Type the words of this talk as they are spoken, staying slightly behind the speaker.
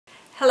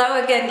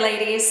Hello again,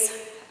 ladies.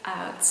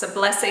 It's a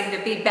blessing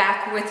to be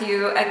back with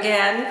you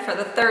again for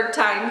the third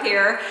time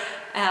here.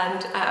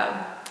 And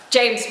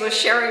James was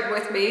sharing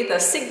with me the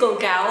single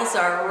gals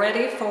are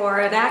ready for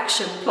an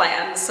action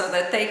plan so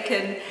that they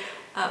can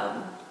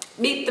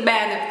meet the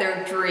man of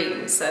their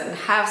dreams and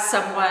have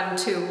someone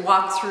to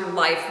walk through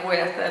life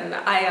with, and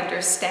I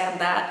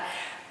understand that.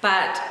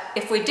 But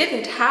if we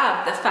didn't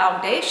have the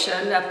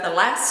foundation of the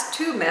last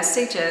two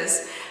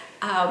messages,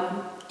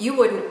 you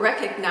wouldn't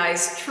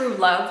recognize true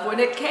love when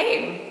it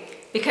came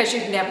because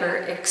you'd never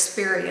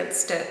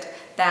experienced it,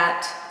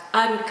 that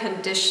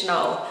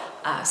unconditional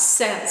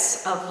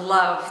sense of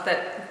love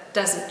that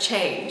doesn't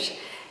change.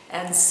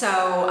 And so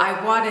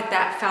I wanted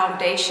that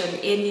foundation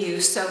in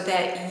you so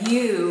that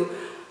you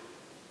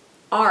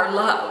are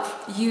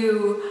love.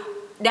 You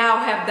now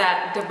have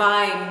that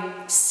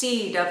divine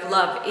seed of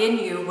love in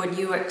you when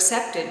you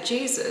accepted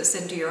Jesus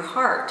into your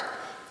heart.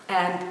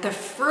 And the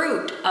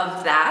fruit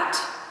of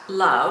that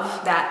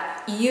love,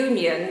 that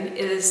union,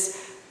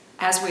 is,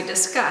 as we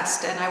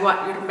discussed, and I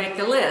want you to make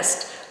a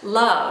list: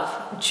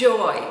 love,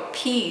 joy,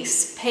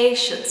 peace,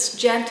 patience,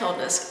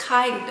 gentleness,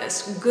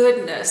 kindness,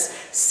 goodness,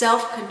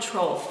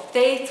 self-control,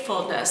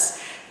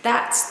 faithfulness.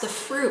 That's the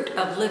fruit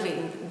of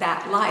living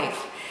that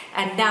life.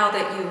 And now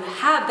that you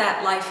have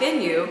that life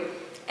in you,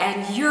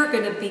 and you're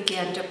going to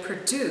begin to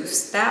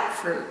produce that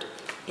fruit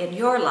in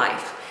your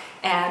life.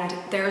 And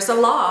there's a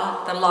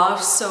law, the law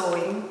of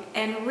sowing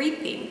and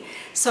reaping.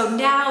 So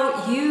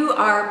now you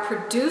are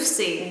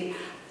producing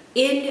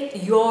in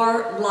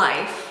your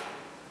life,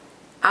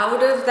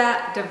 out of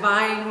that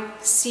divine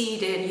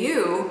seed in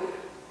you,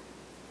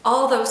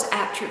 all those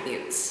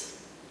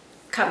attributes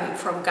coming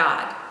from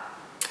God.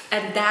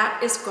 And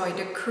that is going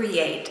to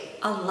create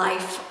a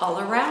life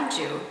all around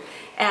you.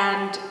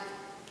 And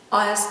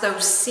as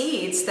those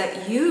seeds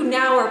that you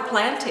now are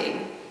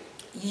planting,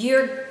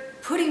 you're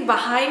putting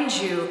behind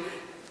you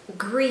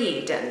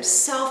greed and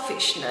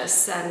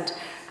selfishness and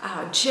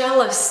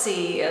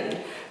jealousy and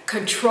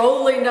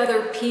controlling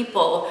other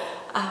people.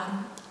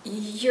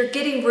 You're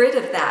getting rid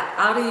of that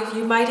out of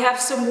you. You might have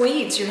some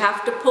weeds you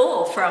have to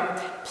pull from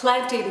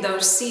planting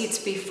those seeds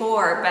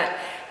before, but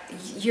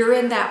you're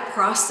in that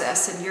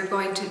process and you're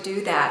going to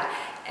do that.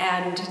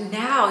 And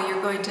now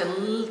you're going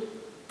to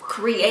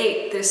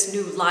create this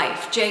new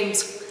life.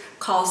 James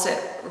calls it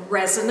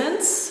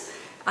resonance.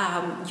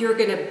 You're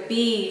going to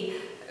be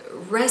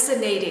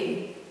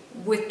resonating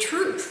with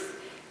truth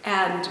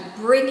and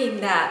bringing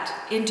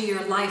that into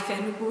your life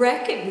and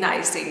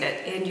recognizing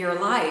it in your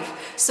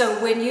life.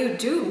 So when you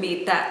do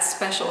meet that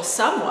special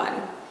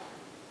someone,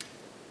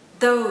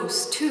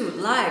 those two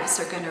lives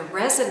are going to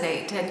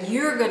resonate, and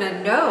you're going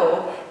to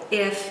know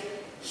if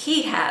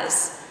he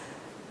has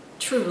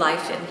true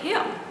life in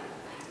him.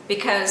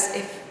 Because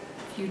if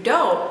you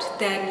don't,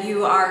 then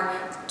you are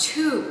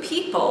two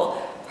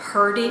people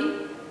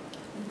hurting,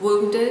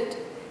 wounded,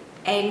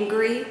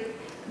 angry,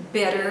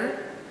 bitter,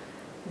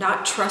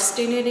 not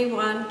trusting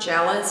anyone,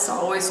 jealous,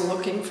 always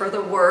looking for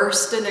the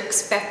worst and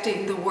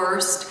expecting the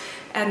worst.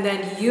 And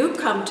then you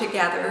come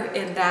together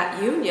in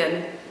that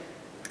union,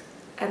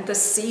 and the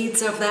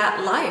seeds of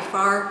that life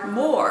are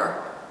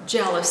more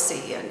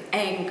jealousy and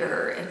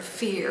anger and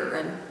fear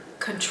and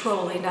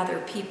controlling other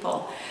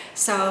people.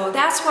 So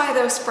that's why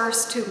those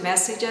first two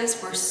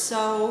messages were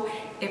so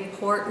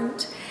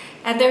important.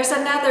 And there's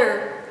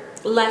another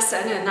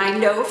lesson, and I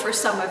know for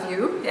some of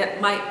you it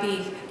might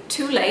be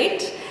too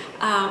late,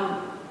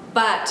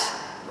 but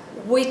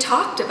we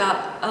talked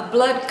about a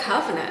blood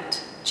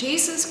covenant.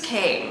 Jesus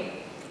came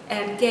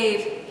and gave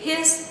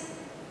his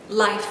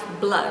life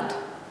blood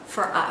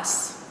for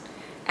us,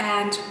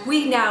 and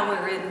we now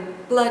are in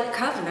blood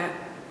covenant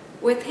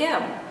with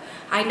him.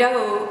 I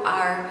know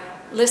our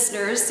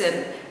listeners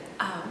in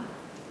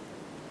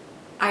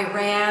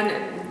Iran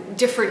and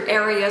different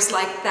areas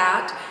like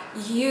that,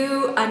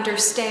 you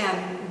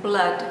understand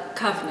blood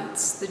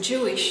covenants. The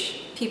Jewish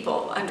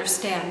people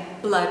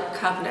understand blood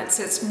covenants.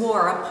 It's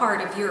more a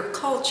part of your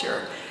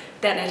culture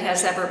than it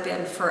has ever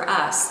been for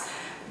us.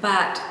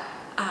 But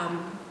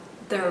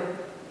the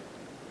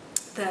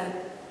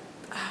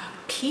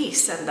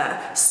peace and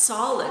the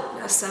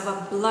solidness of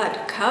a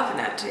blood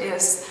covenant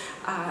is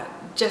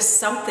just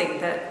something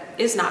that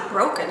is not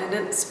broken,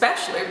 and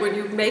especially when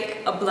you make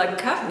a blood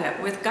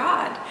covenant with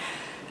God.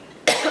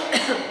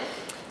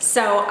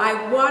 So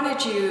I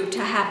wanted you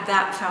to have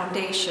that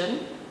foundation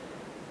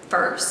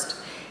first.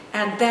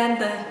 And then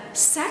the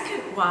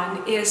second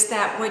one is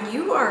that when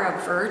you are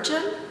a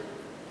virgin,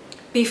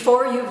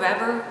 before you've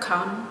ever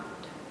come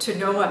to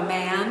know a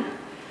man,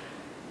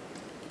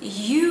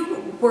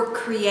 you were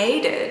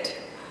created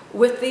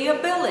with the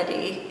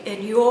ability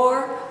in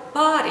your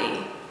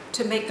body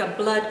to make a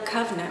blood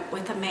covenant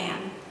with a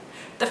man.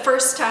 The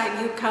first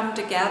time you come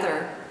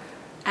together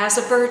as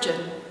a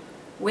virgin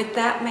with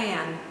that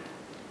man,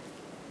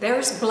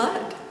 there's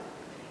blood.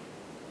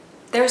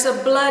 There's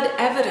a blood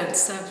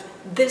evidence of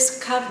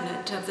this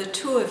covenant of the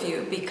two of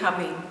you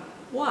becoming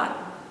one.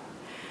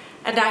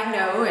 And I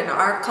know in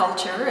our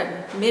culture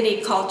and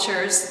many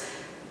cultures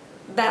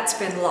that's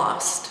been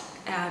lost,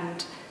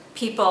 and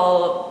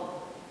people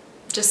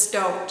just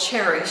don't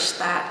cherish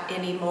that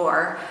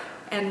anymore.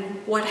 And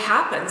what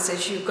happens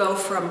is you go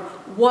from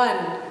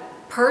one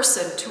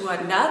person to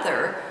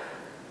another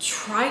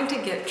trying to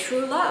get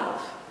true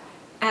love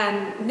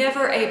and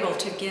never able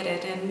to get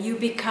it, and you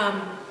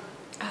become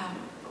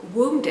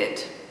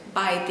wounded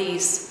by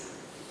these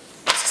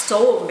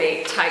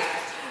soulmate type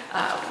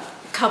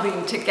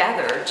coming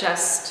together,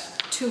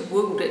 just two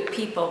wounded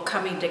people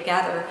coming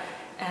together,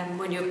 and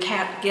when you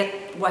can't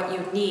get what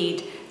you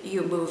need,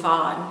 you move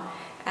on.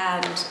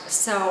 And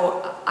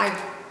so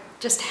I've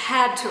just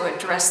had to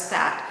address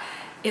that.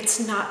 It's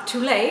not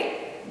too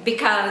late,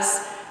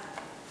 because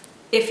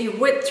if you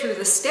went through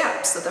the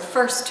steps of the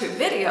first two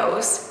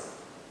videos,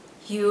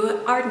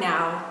 you are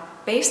now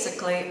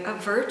basically a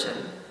virgin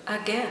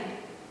again.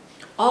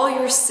 All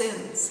your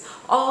sins,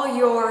 all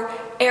your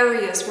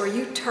areas where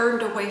you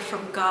turned away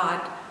from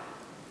God,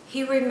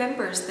 He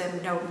remembers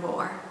them no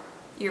more.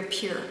 You're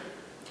pure,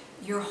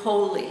 you're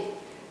holy,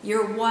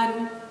 you're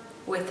one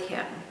with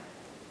Him.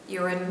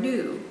 You're a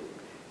new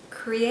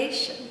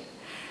creation.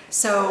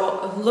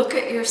 So look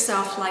at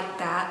yourself like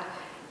that,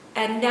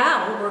 and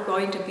now we're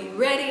going to be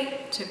ready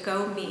to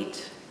go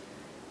meet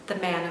the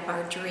man of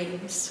our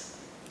dreams.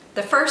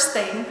 The first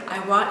thing I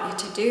want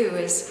you to do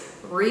is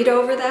read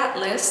over that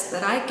list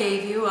that I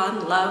gave you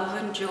on love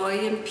and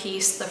joy and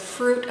peace, the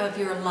fruit of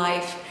your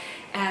life,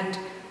 and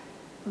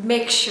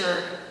make sure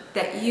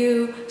that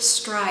you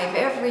strive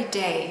every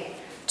day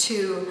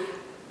to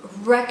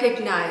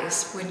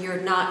recognize when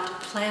you're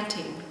not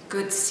planting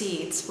good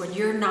seeds, when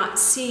you're not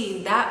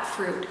seeing that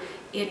fruit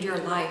in your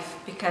life,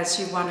 because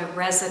you want to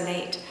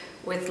resonate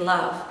with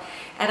love.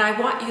 And I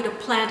want you to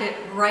plant it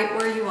right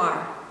where you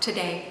are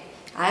today.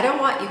 I don't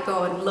want you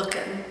going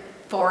looking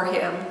for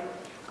Him.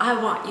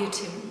 I want you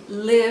to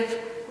live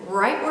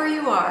right where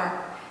you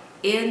are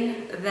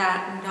in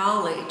that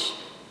knowledge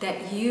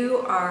that you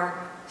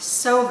are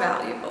so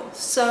valuable,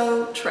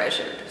 so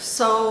treasured,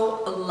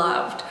 so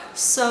loved,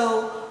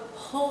 so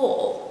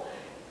whole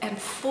and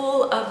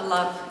full of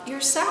love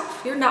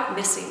yourself. You're not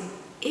missing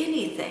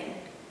anything.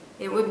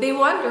 It would be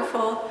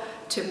wonderful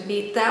to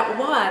meet that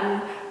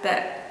one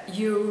that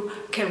you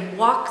can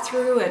walk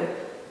through and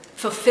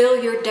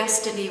fulfill your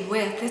destiny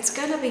with. It's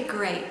going to be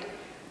great.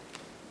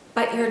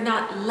 But you're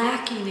not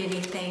lacking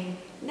anything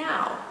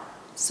now,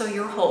 so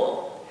you're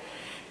whole.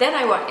 Then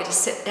I want you to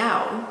sit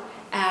down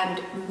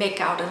and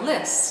make out a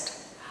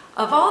list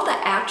of all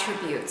the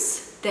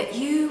attributes that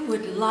you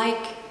would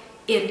like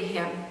in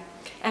Him.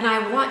 And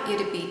I want you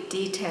to be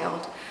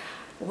detailed.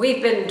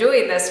 We've been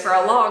doing this for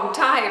a long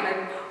time,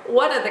 and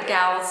one of the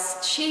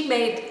gals, she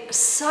made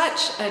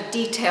such a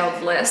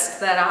detailed list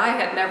that I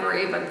had never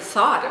even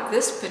thought of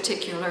this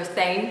particular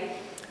thing,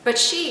 but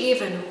she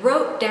even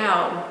wrote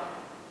down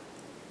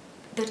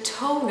the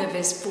tone of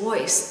His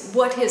voice,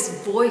 what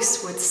His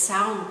voice would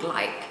sound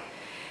like.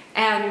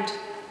 And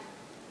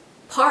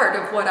part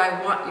of what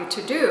I want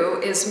you to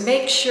do is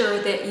make sure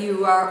that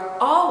you are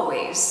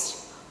always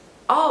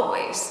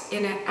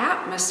in an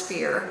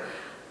atmosphere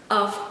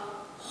of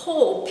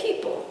whole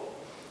people.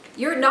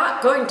 You're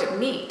not going to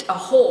meet a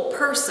whole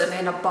person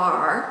in a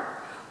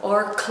bar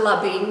or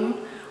clubbing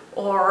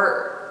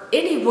or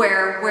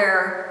anywhere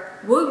where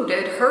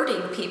wounded,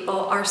 hurting people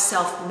are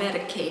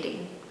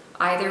self-medicating,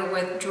 either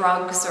with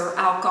drugs or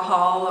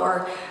alcohol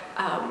or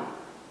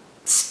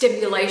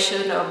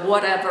stimulation of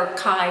whatever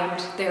kind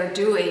they're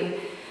doing.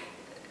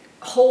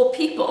 Whole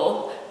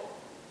people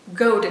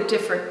go to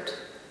different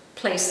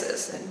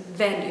places and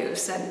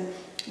venues, and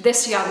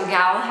this young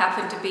gal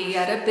happened to be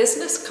at a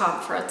business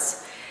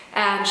conference,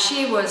 and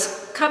she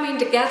was coming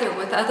together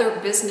with other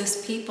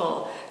business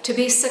people to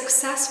be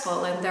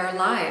successful in their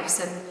lives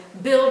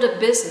and build a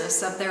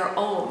business of their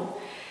own,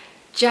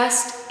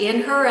 just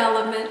in her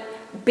element,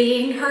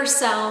 being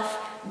herself,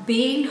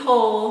 being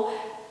whole.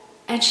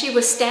 And she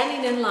was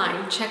standing in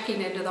line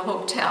checking into the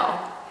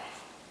hotel,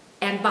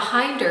 and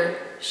behind her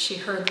she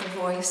heard the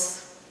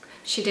voice.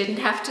 She didn't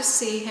have to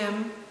see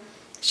him.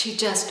 She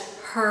just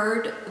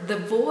heard the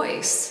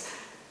voice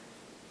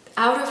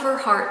out of her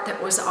heart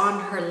that was on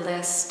her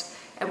list.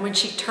 And when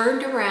she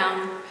turned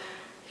around,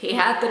 he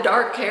had the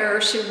dark hair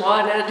she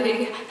wanted,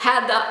 he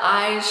had the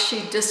eyes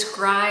she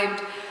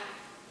described.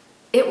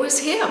 It was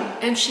him,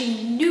 and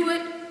she knew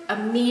it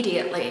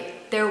immediately.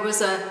 There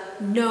was a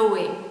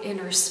knowing in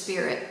her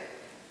spirit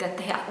that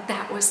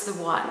that was the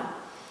one.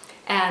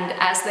 And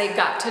as they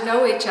got to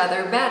know each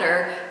other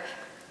better,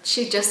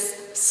 she just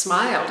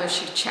smiled as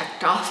she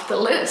checked off the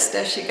list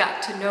as she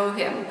got to know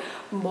him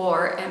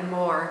more and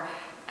more.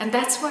 And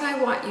that's what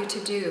I want you to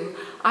do.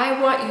 I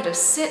want you to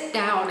sit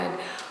down and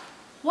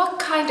what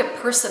kind of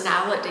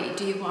personality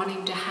do you want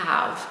him to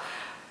have?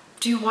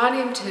 Do you want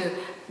him to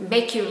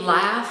make you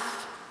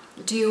laugh?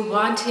 Do you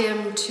want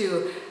him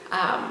to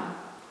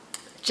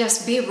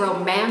just be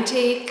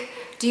romantic?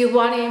 Do you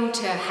want him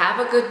to have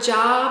a good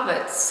job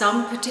at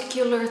some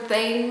particular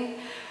thing?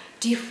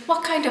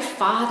 What kind of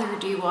father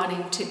do you want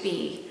him to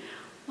be?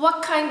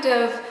 What kind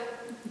of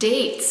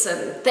dates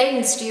and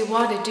things do you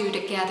want to do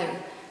together?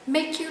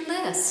 Make your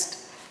list.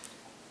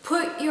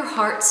 Put your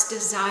heart's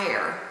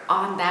desire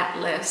on that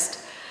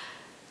list.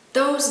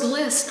 Those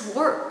lists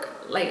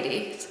work,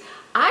 ladies.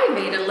 I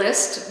made a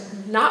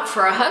list, not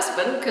for a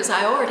husband, because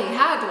I already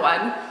had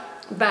one,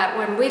 but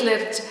when we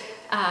lived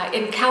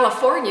in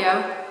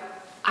California,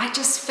 I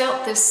just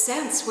felt this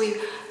sense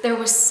there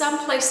was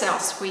someplace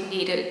else we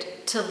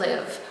needed to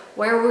live.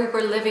 Where we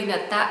were living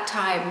at that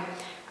time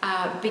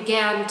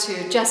began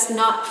to just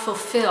not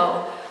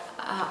fulfill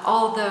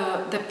all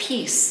the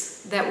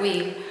peace that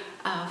we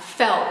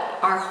felt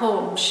our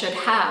home should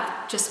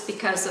have, just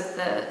because of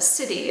the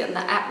city and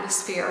the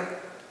atmosphere.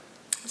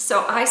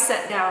 So I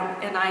sat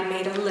down and I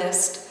made a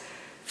list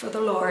for the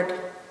Lord.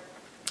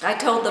 I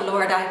told the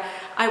Lord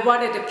I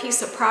wanted a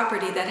piece of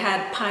property that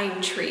had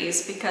pine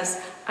trees, because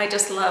I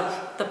just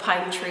love the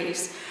pine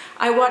trees.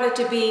 I wanted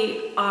to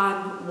be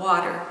on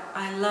water.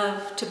 I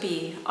love to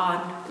be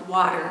on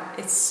water.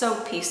 It's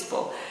so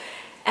peaceful.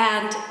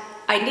 And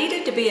I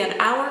needed to be an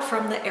hour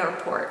from the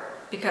airport,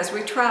 because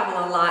we travel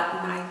a lot,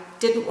 and I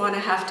didn't want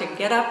to have to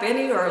get up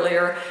any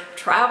earlier,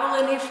 travel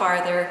any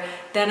farther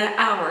than an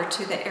hour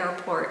to the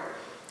airport.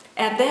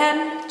 And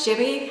then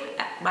Jimmy,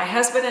 my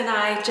husband, and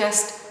I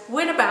just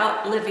went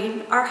about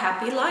living our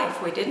happy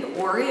life. We didn't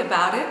worry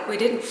about it. We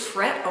didn't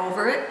fret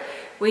over it.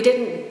 We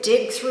didn't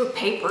dig through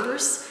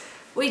papers.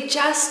 We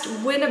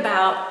just went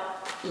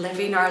about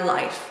living our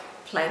life,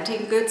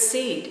 planting good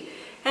seed.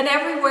 And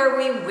everywhere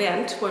we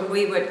went, when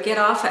we would get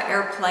off an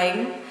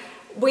airplane,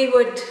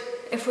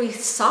 if we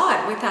saw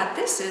it, we thought,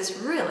 this is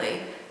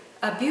really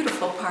a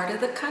beautiful part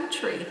of the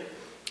country.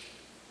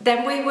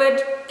 Then we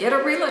would get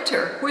a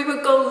realtor. We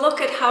would go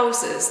look at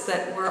houses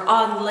that were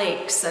on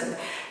lakes and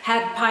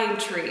had pine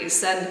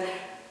trees, and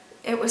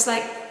it was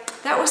like,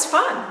 that was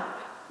fun,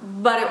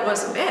 but it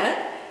wasn't it.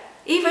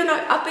 Even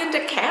up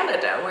into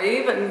Canada, we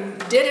even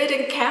did it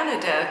in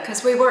Canada,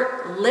 because we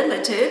weren't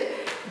limited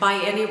by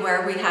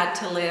anywhere we had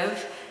to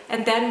live.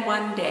 And then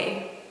one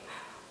day,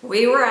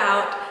 we were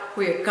out,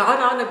 we had gone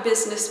on a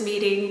business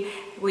meeting,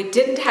 we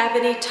didn't have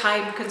any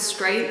time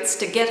constraints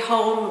to get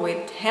home, we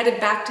headed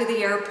back to the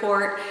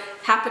airport,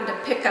 happened to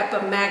pick up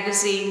a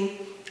magazine,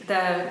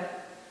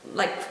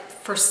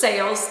 for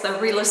sales, the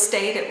real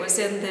estate. It was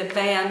in the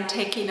van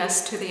taking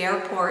us to the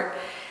airport,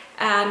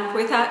 and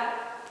we thought,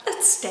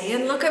 let's stay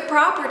and look at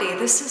property.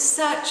 This is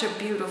such a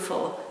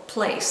beautiful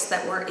place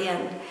that we're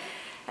in.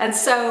 And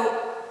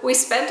so we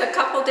spent a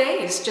couple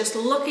days just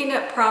looking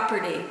at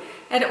property.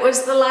 And it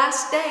was the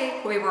last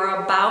day. We were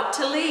about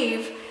to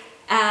leave,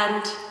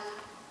 and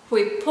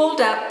we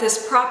pulled up.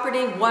 This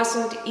property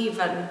wasn't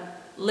even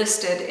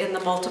listed in the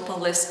multiple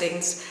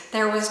listings.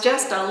 There was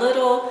just a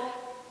little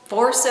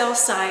for sale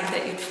sign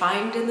that you'd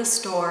find in the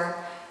store,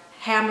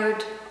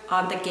 hammered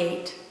on the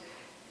gate,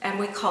 and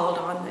we called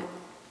on it.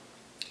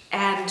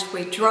 And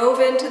we drove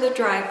into the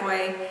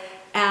driveway,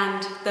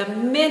 and the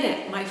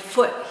minute my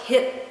foot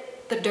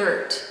hit the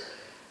dirt,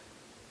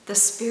 the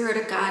Spirit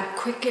of God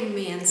quickened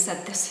me and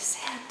said, this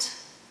is it.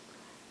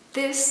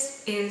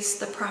 This is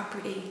the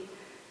property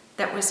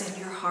that was in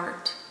your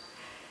heart.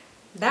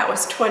 That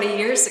was 20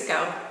 years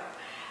ago.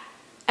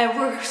 And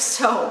we're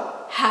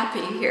so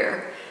happy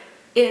here.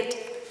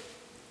 It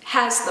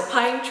has the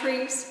pine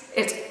trees.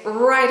 It's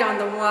right on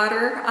the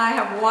water. I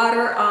have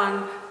water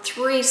on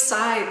 3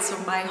 sides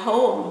of my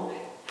home.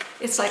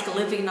 It's like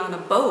living on a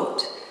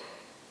boat.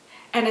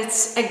 And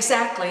it's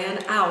exactly an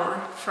hour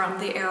from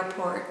the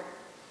airport.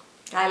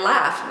 I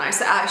laugh and I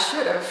say, I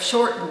should have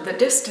shortened the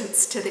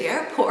distance to the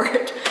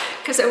airport,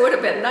 because it would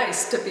have been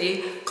nice to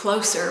be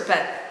closer,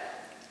 but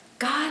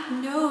God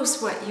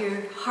knows what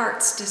your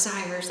heart's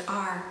desires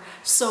are.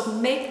 So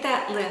make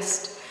that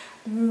list,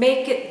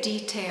 make it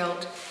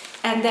detailed,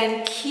 and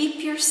then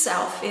keep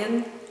yourself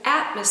in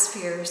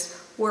atmospheres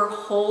where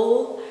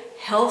whole,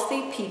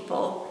 healthy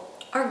people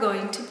are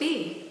going to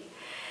be.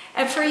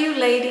 And for you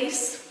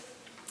ladies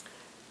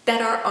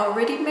that are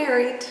already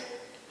married,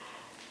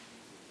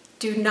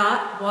 do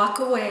not walk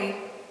away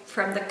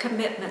from the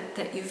commitment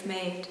that you've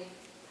made.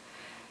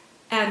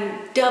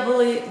 And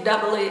doubly,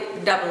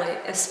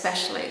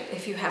 especially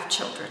if you have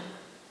children.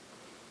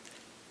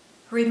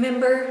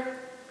 Remember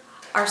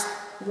our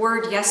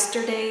word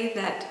yesterday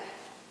that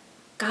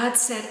God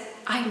said,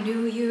 I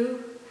knew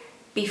you.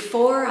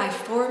 Before I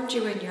formed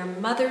you in your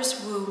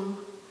mother's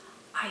womb,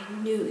 I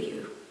knew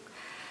you.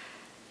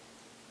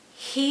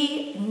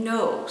 He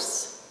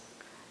knows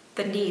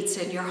the needs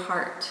in your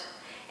heart.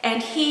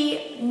 And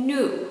he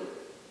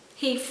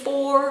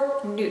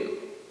foreknew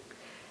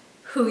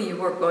who you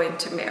were going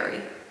to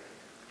marry.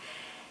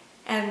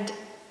 And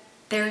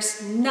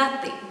there's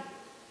nothing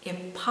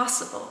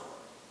impossible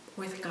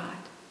with God.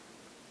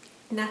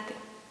 Nothing.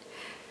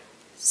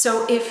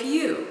 So if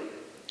you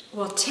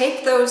will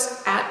take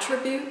those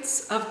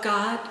attributes of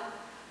God,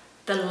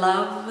 the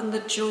love and the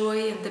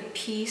joy and the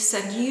peace,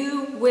 and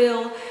you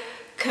will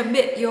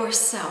commit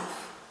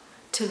yourself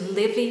to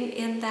living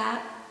in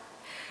that,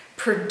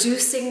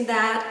 producing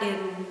that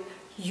in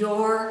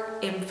your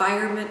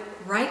environment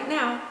right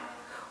now,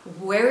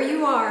 where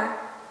you are,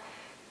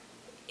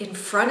 in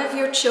front of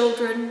your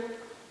children,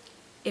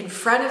 in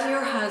front of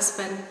your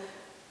husband,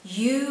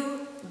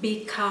 you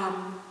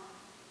become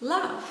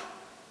love.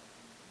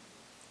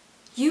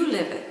 You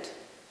live it.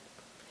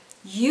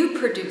 You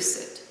produce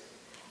it.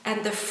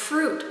 And the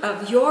fruit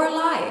of your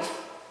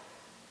life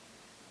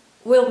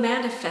will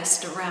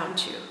manifest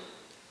around you.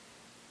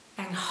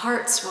 And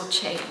hearts will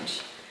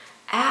change.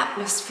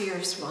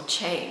 Atmospheres will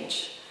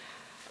change.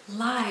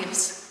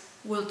 Lives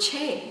will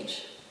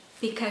change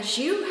because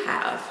you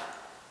have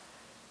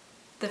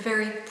the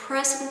very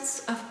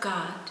presence of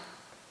God,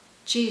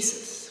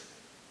 Jesus,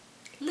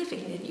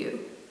 living in you.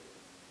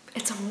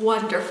 It's a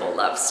wonderful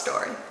love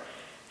story.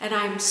 And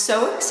I'm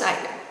so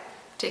excited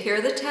to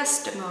hear the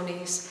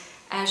testimonies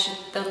as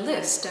the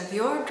list of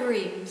your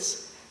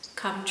dreams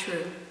come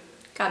true.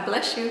 God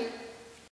bless you.